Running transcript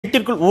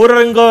வீட்டிற்குள்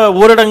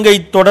ஊரடங்கை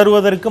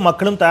தொடர்வதற்கு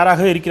மக்களும்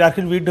தயாராக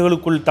இருக்கிறார்கள்.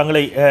 வீடுகளுக்குள்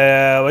தங்களை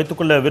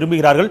வைத்துக்கொள்ள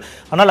விரும்புகிறார்கள்.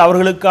 ஆனால்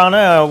அவர்களுக்கான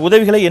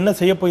உதவிகளை என்ன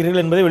செய்ய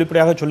போகிறீர்கள் என்பதை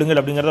வெளிப்படையாக சொல்லுங்கள்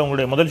அப்படிங்கிறத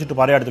உங்களுடைய முதல் சுற்று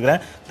பார்வையாக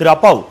எடுத்துக்கிறேன். திரு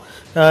அப்பாவு,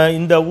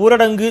 இந்த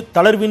ஊரடங்கு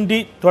தளர்வின்றி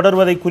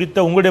தொடர்வதை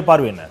குறித்த உங்களுடைய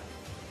பார்வை என்ன?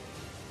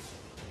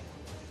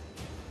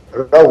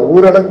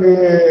 ஊரடங்கு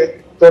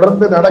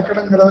தொடர்ந்து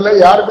நடக்கணுங்கிறதுல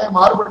யாருமே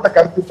மாறுபட்ட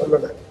கருத்து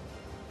சொல்லல.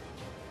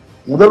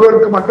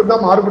 முதல்வருக்கு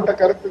மட்டும்தான் மாறுபட்ட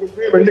கருத்து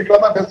இருக்கு.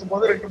 வெள்ளிக்கிழமை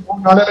பேசும்போது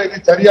 2-3 நாளையில இது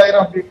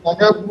சரியாயிரும்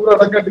அப்படின்னாங்க.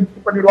 ஊரடங்க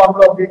டிஸ்ட்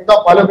பண்ணிடுவாங்களோ அப்படின்னு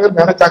தான் பல பேர்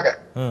நினைச்சாங்க.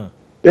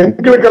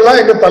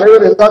 எங்களுக்கெல்லாம் எங்க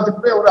தலைவர்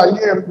எல்லாத்துக்குமே ஒரு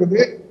ஐயம்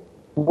இருக்குது.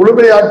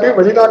 முழுமையாட்டி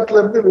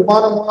வெளிநாட்டுல இருந்து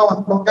விமானம் மூலம்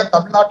வந்தவங்க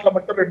தமிழ்நாட்டுல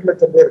மட்டும் 2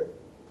 லட்சம் பேர்,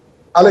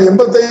 அதுல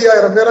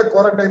 85,000 பேரை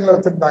குவாரண்டைன்ல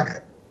வச்சிருந்தாங்க.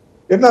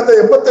 என்ன அந்த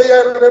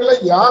 85,000 பேர்ல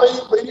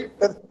யாரையும் போய்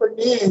டெஸ்ட்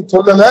பண்ணி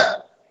சொல்லல.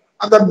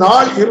 அந்த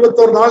நாள்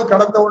 21 நாள்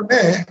கடந்த உடனே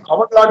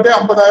அவங்களாட்டே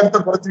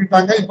 50,000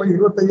 குறைச்சிக்கிட்டாங்க. இப்ப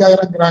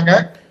 25,000ங்கிறாங்க.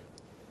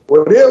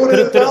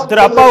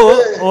 திரு அப்பாவு,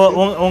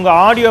 உங்க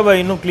ஆடியோவை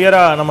இன்னும் கிளியரா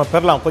நம்ம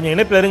பெறலாம். கொஞ்சம்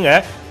இணைப்பில் இருங்க.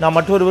 நான்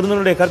மற்றொரு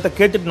விருந்தினருடைய கருத்தை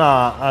கேட்டுட்டு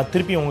நான்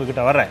திருப்பி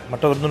உங்ககிட்ட வர்றேன்.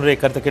 மற்ற விருந்தினருடைய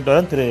கருத்தை கேட்டு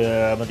வரேன்.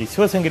 திருமதி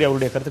சிவசங்கரி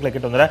அவருடைய கருத்துக்களை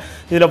கேட்டு வந்துடுறேன்.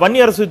 இதுல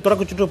வன்னி அரசு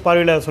தொடக்க சுற்று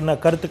பார்வையில் சொன்ன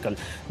கருத்துக்கள்,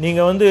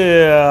 நீங்க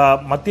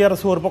மத்திய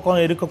அரசு ஒரு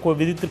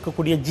பக்கம்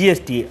விதித்திருக்கக்கூடிய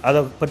ஜிஎஸ்டி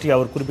அதை பற்றி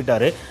அவர்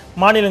குறிப்பிட்டாரு.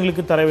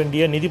 மாநிலங்களுக்கு தர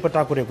வேண்டிய நிதி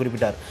பற்றாக்குறையை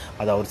குறிப்பிட்டார்.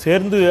 அதை அவர்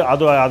சேர்ந்து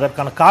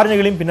அதற்கான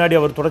காரணிகளையும் பின்னாடி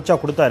அவர் தொடர்ச்சியா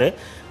கொடுத்தாரு.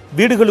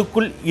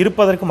 வீடுகளுக்குள்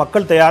இருப்பதற்கு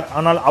மக்கள் தயார்,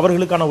 ஆனால்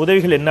அவர்களுக்கான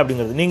உதவிகள் என்ன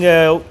அப்படிங்கிறது நீங்க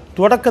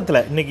தொடக்கத்தில்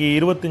இன்னைக்கு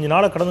 25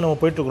 நாளை கடந்து நம்ம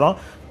போயிட்டு இருக்கிறோம்.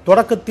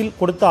 தொடக்கத்தில்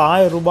கொடுத்த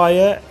 1000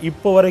 ரூபாயை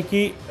இப்போ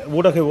வரைக்கும்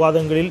ஊடக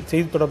விவாதங்களில்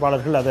செய்தி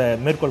தொடர்பாளர்கள் அதை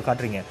மேற்கோள்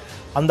காட்டுறீங்க.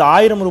 அந்த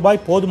 1000 ரூபாய்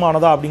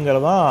போதுமானதா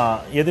அப்படிங்கிறது தான்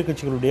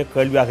எதிர்கட்சிகளுடைய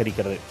கேள்வியாக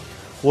இருக்கிறது.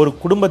 ஒரு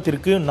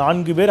குடும்பத்திற்கு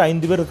 4 பேர்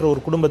 5 பேர் இருக்கிற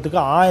ஒரு குடும்பத்துக்கு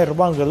 1000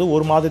 ரூபாங்கிறது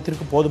ஒரு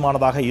மாதத்திற்கு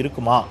போதுமானதாக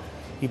இருக்குமா?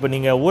 இப்போ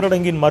நீங்கள்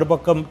ஊரடங்கின்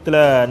மறுபக்கத்தில்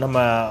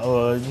நம்ம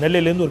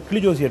நெல்லையிலேருந்து ஒரு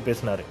கிளி ஜோசியர்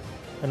பேசினார்.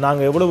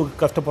 நாங்கள் எவ்வளவு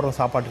கஷ்டப்படுறோம்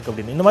சாப்பாட்டுக்கு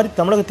அப்படின்னு. இந்த மாதிரி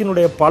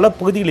தமிழகத்தினுடைய பல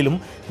பகுதிகளிலும்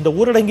இந்த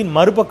ஊரடங்கின்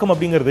மறுபக்கம்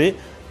அப்படிங்கிறது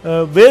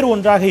வேறு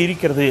ஒன்றாக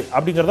இருக்கிறது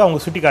அப்படிங்கிறத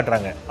அவங்க சுட்டி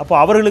காட்டுறாங்க. அப்போ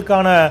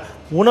அவர்களுக்கான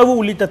உணவு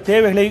உள்ளிட்ட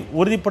தேவைகளை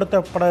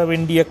உறுதிப்படுத்தப்பட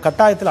வேண்டிய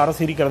கட்டாயத்தில்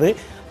அரசு இருக்கிறது.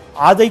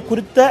 அதை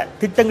குறித்த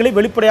திட்டங்களை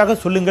வெளிப்படையாக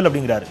சொல்லுங்கள்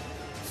அப்படிங்கிறாரு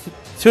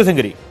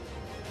சிவசங்கரி.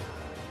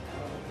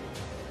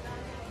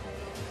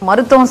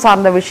 மருத்துவம்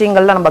சார்ந்த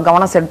விஷயங்கள்ல நம்ம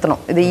கவனம்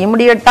செலுத்தணும். இது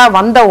இமிடியட்டா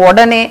வந்த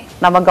உடனே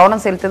நம்ம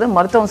கவனம் செலுத்துறது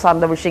மருத்துவம்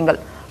சார்ந்த விஷயங்கள்.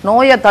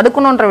 நோயை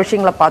தடுக்கணுன்ற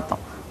விஷயங்களை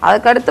பார்த்தோம்.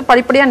 அதுக்கடுத்து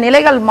படிப்படியாக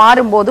நிலைகள்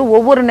மாறும்போது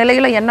ஒவ்வொரு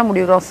நிலையில என்ன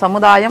முடிகிறோம்,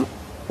 சமுதாயம்,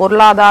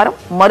 பொருளாதாரம்,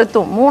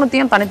 மருத்துவம்,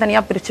 3த்தையும்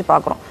தனித்தனியாக பிரித்து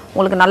பார்க்குறோம்.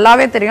 உங்களுக்கு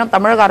நல்லாவே தெரியும்,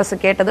 தமிழக அரசு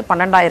கேட்டது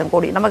 12,000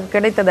 கோடி. நமக்கு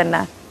கிடைத்தது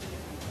என்ன?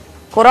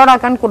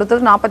 கொரோனாக்கான்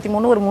கொடுத்தது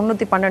 43, ஒரு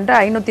 312,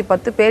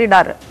 510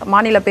 பேரிடார்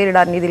மாநில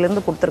பேரிடார்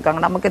நிதியிலிருந்து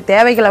கொடுத்துருக்காங்க. நமக்கு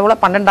தேவைகள் எவ்வளோ?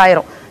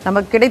 12,000.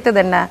 நமக்கு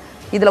கிடைத்தது என்ன?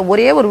 இதில்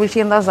ஒரே ஒரு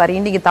விஷயம்தான் சார்,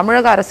 இன்றைக்கி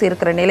தமிழக அரசு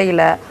இருக்கிற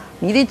நிலையில்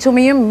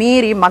நிதிச்சுமையும்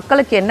மீறி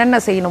மக்களுக்கு என்னென்ன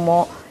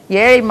செய்யணுமோ,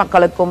 ஏழை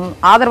மக்களுக்கும்,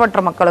 ஆதரவற்ற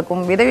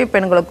மக்களுக்கும், விதவை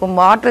பெண்களுக்கும்,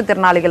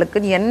 மாற்றுத்திறனாளிகளுக்கு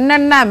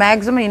என்னென்ன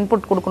மேக்ஸிமம்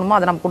இன்புட் கொடுக்கணுமோ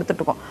அதை நம்ம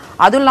கொடுத்துட்ருக்கோம்.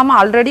 அதுவும் இல்லாமல்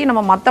ஆல்ரெடி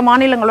நம்ம மற்ற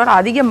மாநிலங்களோட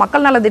அதிக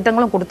மக்கள் நல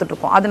திட்டங்களும்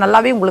கொடுத்துட்ருக்கோம். அது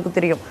நல்லாவே உங்களுக்கு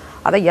தெரியும்.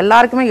 அதை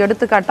எல்லாருக்குமே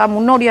எடுத்துக்காட்டா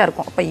முன்னோடியாக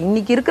இருக்கும். அப்போ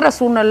இன்னைக்கு இருக்கிற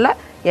சூழ்நிலை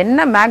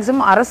என்ன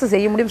மேக்ஸிமம் அரசு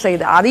செய்ய முடியும்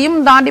செய்யுது. அதையும்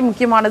தாண்டி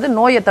முக்கியமானது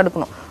நோயை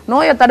தடுக்கணும்.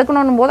 நோயை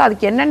தடுக்கணும் போது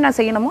அதுக்கு என்னென்ன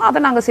செய்யணுமோ அதை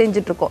நாங்கள்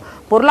செஞ்சுட்ருக்கோம்.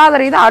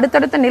 பொருளாதார இது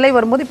அடுத்தடுத்த நிலை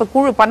வரும்போது இப்போ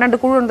குழு 12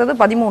 குழு இருந்தது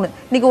 13,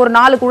 இன்னைக்கு ஒரு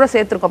 4 குழு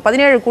சேர்த்துருக்கோம்.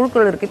 17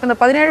 குழுக்கள் இருக்குது. இப்போ இந்த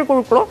 17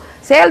 குழுக்களும்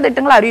செயல்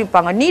திட்டங்களை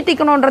அறிவிப்பாங்க.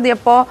 நீட்டிக்கணுன்றது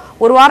எப்போ?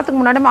 ஒரு வாரத்துக்கு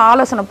முன்னாடி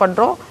ஆலோசனை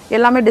பண்ணுறோம்,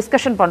 எல்லாமே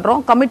டிஸ்கஷன் பண்ணுறோம்.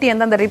 கமிட்டி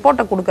எந்தெந்த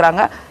ரிப்போர்ட்டை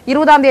கொடுக்குறாங்க.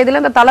 20ஆம்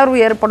தேதியில இந்த தளர்வு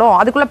ஏற்படும்,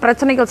 அதுக்குள்ளே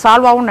பிரச்சனைகள்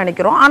சால்வ் ஆகும்னு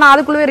நினைக்கிறோம். ஆனால்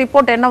அதுக்குள்ளே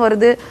ரிப்போர்ட் என்ன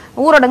வருது?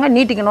 ஊரடங்கை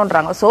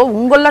நீட்டிக்கணுன்றாங்க. ஸோ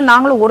உங்களில்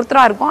நாங்களும்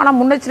ஒருத்தராக இருக்கோம், ஆனால்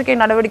முன்னெச்சரிக்கை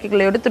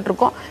நடவடிக்கைகளை எடுத்துட்டு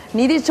இருக்கோம்.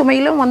 நிதி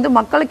சுமையிலும்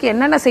மக்களுக்கு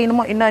என்னென்ன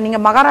செய்யணுமோ. இன்னும்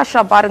நீங்கள்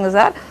மகாராஷ்டிரா பாருங்க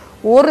சார்,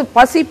 ஒரு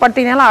பசி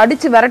பட்டினியெல்லாம்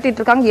அடிச்சு விரட்டிட்டு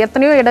இருக்காங்க.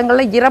 எத்தனையோ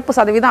இடங்கள்ல இறப்பு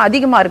சதவீதம்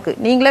அதிகமா இருக்கு.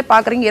 நீங்களே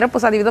பாக்குறீங்க, இறப்பு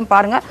சதவீதம்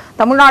பாருங்க,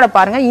 தமிழ்நாடு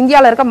பாருங்க,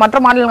 இந்தியாவில் இருக்க மற்ற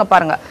மாநிலங்கள்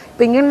பாருங்க.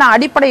 இப்போ இங்க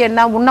அடிப்படை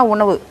என்ன?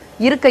 உணவு,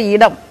 இருக்க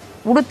இடம்,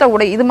 உடுத்த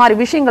உடை, இது மாதிரி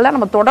விஷயங்களை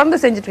நம்ம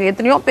தொடர்ந்து செஞ்சுட்டு இருக்கோம்.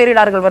 எத்தனையோ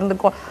பேரிடார்கள்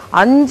வந்திருக்கோம்.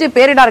 5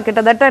 பேரிடார்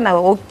கிட்டத்தட்ட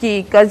ஒக்கி,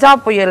 கஜா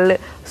புயல்,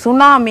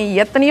 சுனாமி,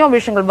 எத்தனையோ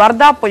விஷயங்கள்,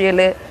 வர்தா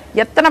புயல்,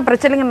 எத்தனை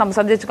பிரச்சனைகள் நம்ம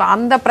சந்திச்சிருக்கோம்.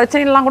 அந்த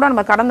பிரச்சனைலாம் கூட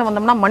நம்ம கடந்து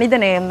வந்தோம்னா மனித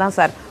நேயம் தான்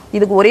சார்.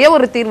 இதுக்கு ஒரே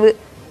ஒரு தீர்வு,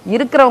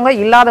 இருக்கிறவங்க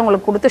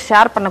இல்லாதவங்களுக்கு கொடுத்து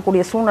ஷேர்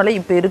பண்ணக்கூடிய சூழ்நிலை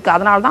இப்போ இருக்குது.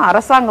 அதனால தான்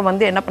அரசாங்கம்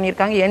என்ன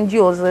பண்ணியிருக்காங்க,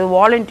 என்ஜிஓஸ்,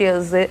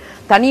 வாலண்டியர்ஸு,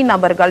 தனி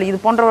நபர்கள், இது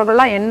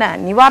போன்றவர்கள்லாம் என்ன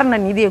நிவாரண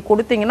நிதியை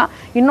கொடுத்தீங்கன்னா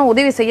இன்னும்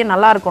உதவி செய்ய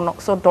நல்லா இருக்கணும்.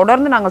 ஸோ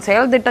தொடர்ந்து நாங்கள்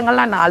செயல்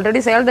திட்டங்கள்லாம்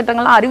ஆல்ரெடி செயல்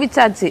திட்டங்கள்லாம்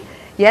அறிவிச்சாச்சு.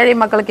 ஏழை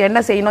மக்களுக்கு என்ன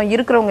செய்யணும்,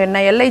 இருக்கிறவங்க என்ன,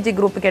 எல்ஐஜி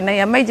குரூப்புக்கு என்ன,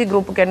 எம்ஐஜி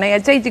குரூப்புக்கு என்ன,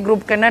 ஹெச்ஐஜி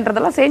குரூப்புக்கு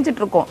என்னன்றதெல்லாம்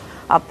செஞ்சுட்டு இருக்கோம்.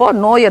 அப்போ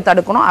நோயை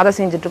தடுக்கணும், அதை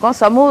செஞ்சுட்டு இருக்கோம்.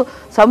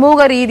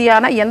 சமூக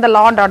ரீதியான எந்த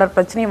லா அண்ட் ஆர்டர்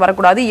பிரச்சனையும்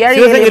வரக்கூடாது.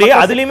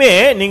 அதுலயுமே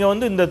நீங்க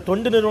இந்த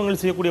தொண்டு நிறுவனங்கள்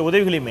செய்யக்கூடிய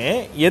உதவிகளையுமே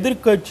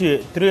எதிர்கட்சி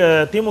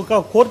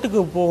திமுக கோர்ட்டுக்கு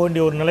போக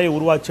வேண்டிய ஒரு நிலையை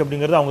உருவாச்சு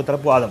அப்படிங்கிறது அவங்க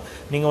தரப்பு வாதம்.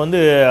 நீங்க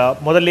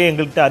முதல்ல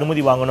எங்கள்கிட்ட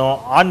அனுமதி வாங்கணும்,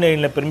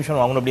 ஆன்லைன்ல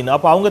பெர்மிஷன் வாங்கணும் அப்படின்னு.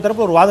 அப்போ அவங்க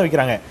தரப்பு ஒரு வாதம்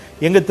வைக்கிறாங்க.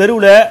 எங்க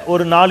தெருவில்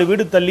ஒரு 4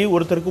 வீடு தள்ளி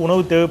ஒருத்தருக்கு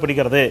உணவு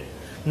தேவைப்படுகிறது,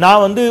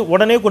 நான்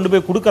உடனே கொண்டு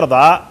போய்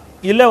கொடுக்கறதா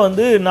இல்லை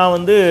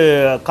நான்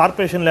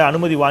கார்பரேஷனில்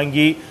அனுமதி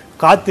வாங்கி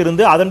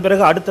காத்திருந்து அதன்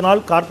பிறகு அடுத்த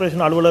நாள்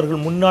கார்ப்பரேஷன்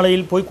அலுவலர்கள்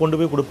முன்னிலையில் போய் கொண்டு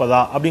போய்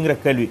கொடுப்பதா அப்படிங்கிற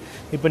கேள்வி.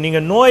 இப்போ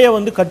நீங்கள் நோயை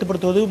வந்து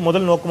கட்டுப்படுத்துவது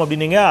முதல் நோக்கம்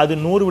அப்படின்னீங்க, அது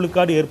 100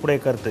 விழுக்காடு ஏற்புடைய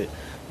கருத்து.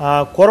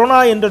 கொரோனா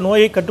என்ற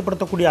நோயை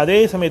கட்டுப்படுத்தக்கூடிய அதே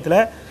சமயத்தில்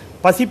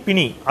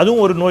பசிப்பிணி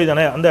அதுவும் ஒரு நோய்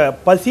தானே. அந்த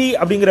பசி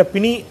அப்படிங்கிற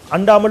பிணி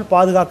அண்டாமல்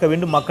பாதுகாக்க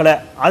வேண்டும் மக்களை.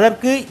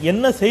 அதற்கு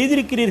என்ன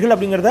செய்திருக்கிறீர்கள்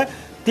அப்படிங்கிறத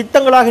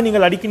திட்டங்களாக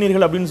நீங்கள்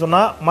அடிக்கிறீர்கள் அப்படின்னு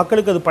சொன்னால்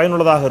மக்களுக்கு அது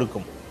பயனுள்ளதாக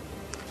இருக்கும்.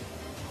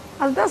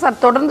 அதுதான்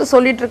சார் தொடர்ந்து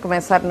சொல்லிட்டு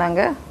இருக்குமே சார்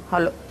நாங்கள்.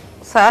 ஹலோ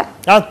சார்,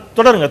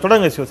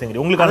 தொடருங்க சிவசங்கரி,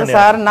 உங்களுக்கு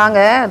சார் நாங்க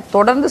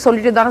தொடர்ந்து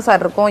சொல்லிட்டு தானே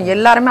சார் இருக்கோம்.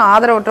 எல்லாருமே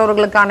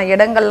ஆதரவற்றவர்களுக்கான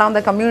இடங்கள்லாம்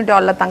அந்த கம்யூனிட்டி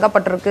ஹாலில்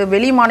தங்கப்பட்டிருக்கு.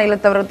 வெளி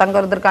மாநிலத்தவர்கள்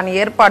தங்குறதுக்கான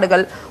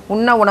ஏற்பாடுகள்,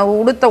 உண்ண உணவு,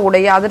 உடுத்த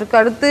உடை, அதற்கு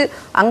அடுத்து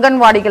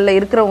அங்கன்வாடிகளில்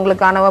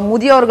இருக்கிறவங்களுக்கான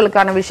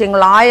முதியோர்களுக்கான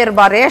விஷயங்கள், 1000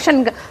 ரூபாய்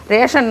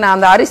ரேஷன்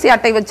அந்த அரிசி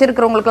அட்டை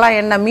வச்சிருக்கிறவங்களுக்குலாம்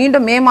என்ன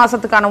மீண்டும் மே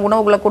மாசத்துக்கான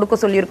உணவுகளை கொடுக்க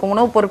சொல்லியிருக்கோம்,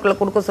 உணவுப் பொருட்களை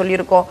கொடுக்க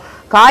சொல்லியிருக்கோம்.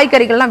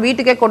 காய்கறிகள்லாம்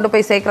வீட்டுக்கே கொண்டு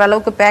போய் சேர்க்கிற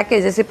அளவுக்கு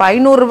பேக்கேஜஸ், இப்போ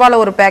 500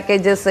 ரூபாயில் ஒரு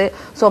பேக்கேஜஸ்.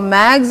 ஸோ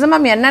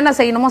மேக்சிமம் என்னென்ன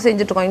செய்யணுமோ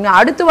செஞ்சுட்டு இருக்கோம். இன்னும்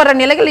அடுத்து வர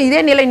நிலைகள் இதே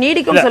நிலை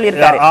நீடிக்கும்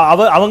சொல்லியிருக்காரு.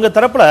 அவங்க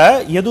தரப்புல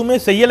எதுவுமே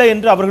செய்யலை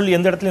என்று அவர்கள்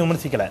எந்த இடத்துலையும்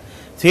விமர்சிக்கல.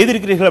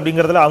 செய்திருக்கிறீர்கள்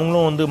அப்படிங்கிறதுல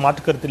அவங்களும் வந்து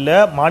மாற்றுக்கருத்து இல்லை.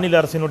 மாநில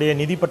அரசினுடைய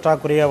நிதி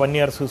பற்றாக்குறையை வன்னி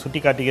அரசு சுட்டி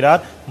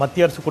காட்டுகிறார்.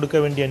 மத்திய அரசு கொடுக்க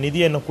வேண்டிய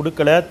நிதியை இன்னும்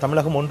கொடுக்கல.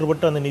 தமிழகம்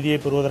ஒன்றுபட்டு அந்த நிதியை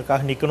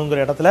பெறுவதற்காக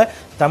நிற்கணுங்கிற இடத்துல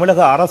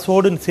தமிழக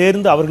அரசோடு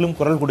சேர்ந்து அவர்களும்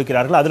குரல்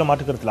கொடுக்கிறார்கள். அதில்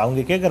மாற்றுக்கருத்து இல்லை.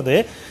 அவங்க கேட்கறது,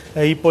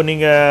 இப்போ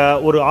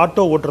நீங்கள் ஒரு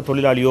ஆட்டோ ஓட்டுற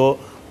தொழிலாளியோ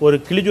ஒரு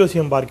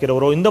கிளிஜோசியம்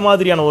பார்க்கிறவரோ இந்த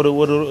மாதிரியான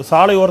ஒரு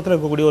சாலை ஓரத்தில்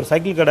இருக்கக்கூடிய ஒரு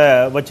சைக்கிள் கடை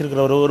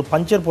வச்சிருக்கிறவரோ ஒரு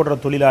பஞ்சர் போடுற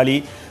தொழிலாளி,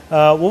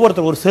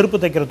 ஒவ்வொருத்தர் ஒரு செருப்பு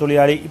தைக்கிற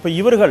தொழிலாளி, இப்போ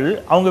இவர்கள்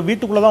அவங்க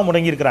வீட்டுக்குள்ளே தான்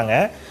முடங்கியிருக்கிறாங்க.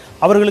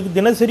 அவர்களுக்கு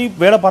தினசரி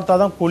வேலை பார்த்தா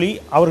தான் கூலி.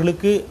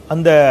 அவர்களுக்கு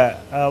அந்த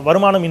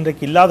வருமானம்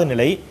இன்றைக்கு இல்லாத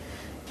நிலை.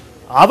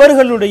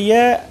 அவர்களுடைய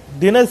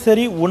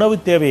தினசரி உணவு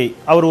தேவையை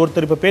அவர்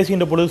ஒருத்தர் இப்போ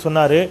பேசுகின்ற பொழுது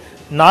சொன்னார்,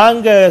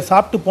 நாங்கள்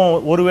சாப்பிட்டுப்போம்,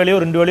 ஒரு வேளையோ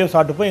 2 வேளையோ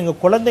சாப்பிட்டுப்போம்,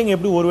 எங்கள் குழந்தைங்க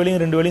எப்படி ஒரு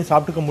வேளையும் 2 வேளையும்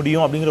சாப்பிட்டுக்க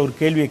முடியும் அப்படிங்கிற ஒரு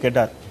கேள்வியை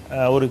கேட்டார்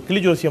ஒரு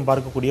கிளிஜோசியம்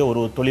பார்க்கக்கூடிய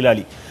ஒரு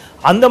தொழிலாளி.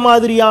 அந்த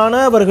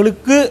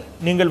மாதிரியானவர்களுக்கு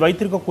நீங்கள்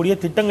வைத்திருக்கக்கூடிய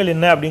திட்டங்கள்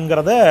என்ன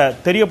அப்படிங்கிறத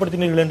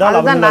தெரியப்படுத்தினீர்கள் என்றால்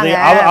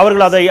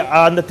அவர்கள் அதை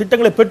அந்த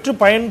திட்டங்களை பெற்று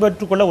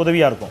பயன்பெற்றுக் கொள்ள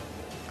உதவியா இருக்கும்.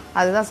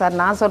 அதுதான்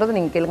சார் நான் சொல்றது,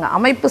 நீங்க கேளுங்க.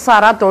 அமைப்பு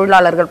சாரா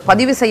தொழிலாளர்கள்,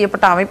 பதிவு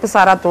செய்யப்பட்ட அமைப்பு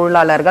சாரா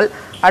தொழிலாளர்கள்,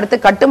 அடுத்து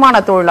கட்டுமான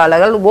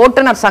தொழிலாளர்கள்,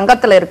 ஓட்டுநர்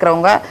சங்கத்தில்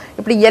இருக்கிறவங்க,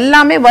 இப்படி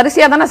எல்லாமே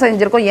வரிசையா தானே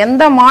செஞ்சிருக்கோம்.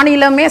 எந்த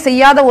மாநிலமே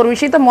செய்யாத ஒரு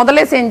விஷயத்த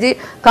முதல்ல செஞ்சு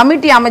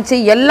கமிட்டி அமைச்சு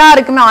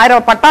எல்லாருக்குமே 1000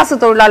 ரூபாய், பட்டாசு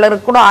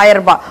தொழிலாளருக்கு கூட 1000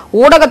 ரூபாய்,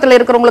 ஊடகத்தில்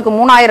இருக்கிறவங்களுக்கு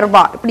 3000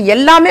 ரூபாய், இப்படி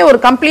எல்லாமே ஒரு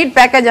கம்ப்ளீட்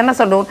பேக்கேஜ் என்ன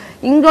சொல்லுவோம்.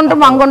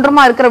 இங்கொன்றும்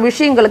அங்கொன்றுமா இருக்கிற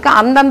விஷயங்களுக்கு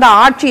அந்தந்த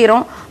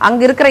ஆட்சியரும்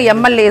அங்க இருக்கிற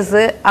எம்எல்ஏஸ்,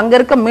 அங்க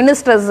இருக்க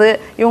மினிஸ்டர்ஸ்,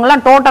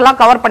 இவங்கெல்லாம் டோட்டலா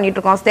கவர் பண்ணிட்டு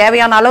இருக்கோம்.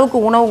 தேவையான அளவுக்கு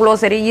உணவுகளோ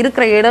சரி,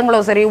 இருக்கிற இடங்களோ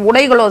சரி,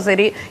 உடைகளோ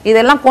சரி,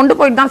 இதெல்லாம் கொண்டு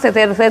போயிட்டு தான்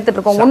சேர்த்துட்டு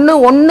இருக்கோம்.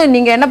 ஒன்னு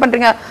நீங்க என்ன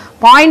பண்றீங்க,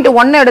 பாயிண்ட்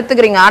 1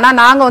 எடுத்துக்கிறீங்க. ஆனா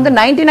நாங்க வந்து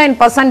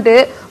 99%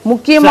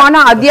 முக்கியமான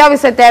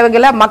அத்தியாவசிய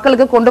தேவைகளை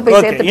மக்களுக்கு கொண்டு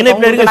போய்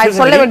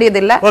சேர்த்து சொல்ல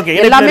வேண்டியது இல்ல,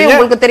 எல்லாமே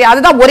உங்களுக்கு தெரியும்.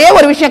 அதுதான் ஒரே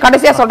ஒரு விஷயம்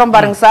கடைசியா சொல்றோம்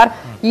பாருங்க சார்,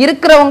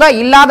 இருக்கிறவங்க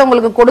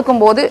இல்லாதவங்களுக்கு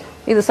கொடுக்கும் போது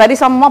இது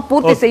சரிசமமா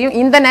பூர்த்தி செய்யும்.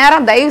 இந்த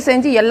நேரம் தயவு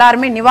செஞ்சு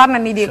எல்லாருமே நிவாரண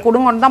நிதியை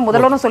கொடுங்கன்னு தான்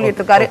முதல்வரும்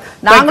சொல்லிட்டு இருக்காரு,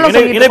 நாங்களும்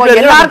சொல்லிட்டு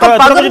இருக்கோம்.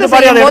 எல்லாருக்கும் பகிர்ந்து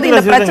செய்யும் போது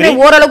இந்த பிரச்சனை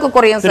ஓரளவுக்கு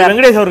குறையும் சார்.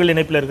 வெங்கடேஷ் அவர்கள்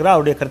இணைப்பில் இருக்கிற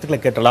அவருடைய கருத்துக்களை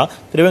கேட்டலாம்.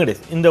 திரு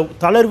வெங்கடேஷ், இந்த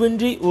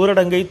தளர்வின்றி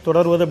ஊரடங்கை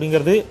தொடர்வது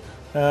அப்படிங்கிறது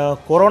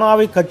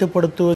கொரோனாவை கட்டுப்படுத்துவது